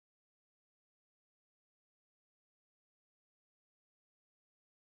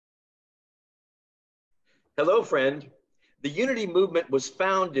Hello, friend. The Unity Movement was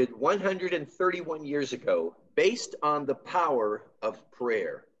founded 131 years ago based on the power of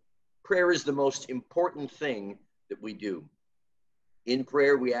prayer. Prayer is the most important thing that we do. In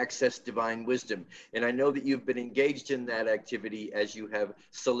prayer, we access divine wisdom. And I know that you've been engaged in that activity as you have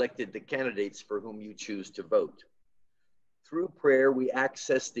selected the candidates for whom you choose to vote. Through prayer, we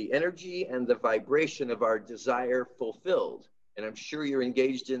access the energy and the vibration of our desire fulfilled. And I'm sure you're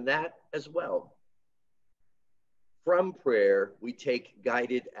engaged in that as well. From prayer, we take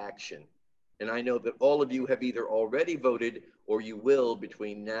guided action. And I know that all of you have either already voted or you will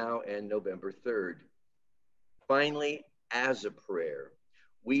between now and November 3rd. Finally, as a prayer,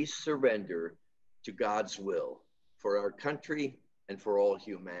 we surrender to God's will for our country and for all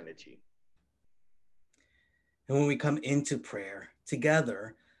humanity. And when we come into prayer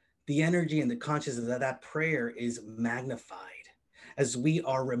together, the energy and the consciousness of that prayer is magnified. As we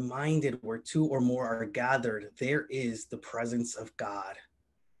are reminded where two or more are gathered, there is the presence of God.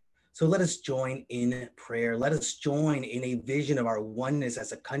 So let us join in prayer. Let us join in a vision of our oneness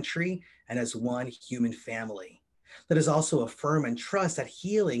as a country and as one human family. Let us also affirm and trust that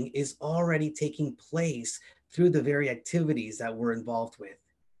healing is already taking place through the very activities that we're involved with.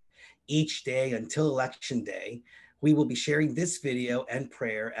 Each day until Election Day, we will be sharing this video and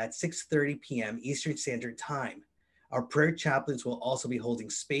prayer at 6:30 p.m. Eastern Standard Time. Our prayer chaplains will also be holding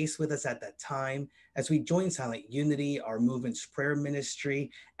space with us at that time as we join Silent Unity, our movement's prayer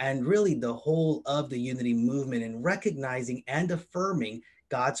ministry, and really the whole of the Unity movement in recognizing and affirming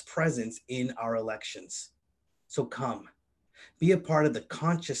God's presence in our elections. So come, be a part of the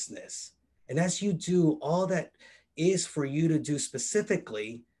consciousness. And as you do all that is for you to do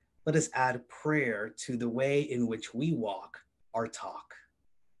specifically, let us add prayer to the way in which we walk our talk.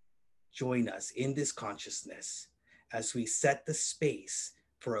 Join us in this consciousness as we set the space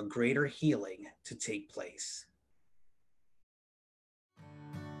for a greater healing to take place.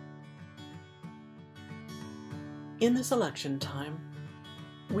 In this election time,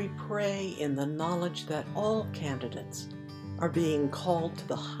 we pray in the knowledge that all candidates are being called to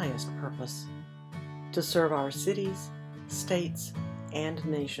the highest purpose, to serve our cities, states, and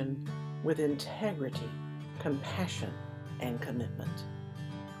nation with integrity, compassion, and commitment.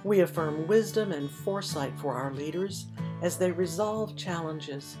 We affirm wisdom and foresight for our leaders as they resolve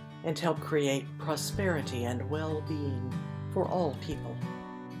challenges and help create prosperity and well-being for all people.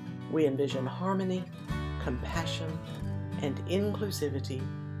 We envision harmony, compassion, and inclusivity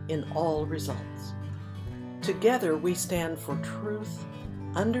in all results. Together we stand for truth,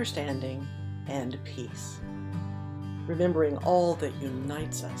 understanding, and peace. Remembering all that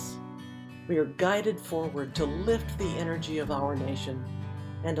unites us, we are guided forward to lift the energy of our nation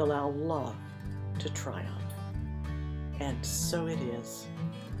and allow love to triumph. And so it is.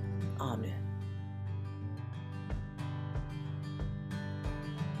 Amen.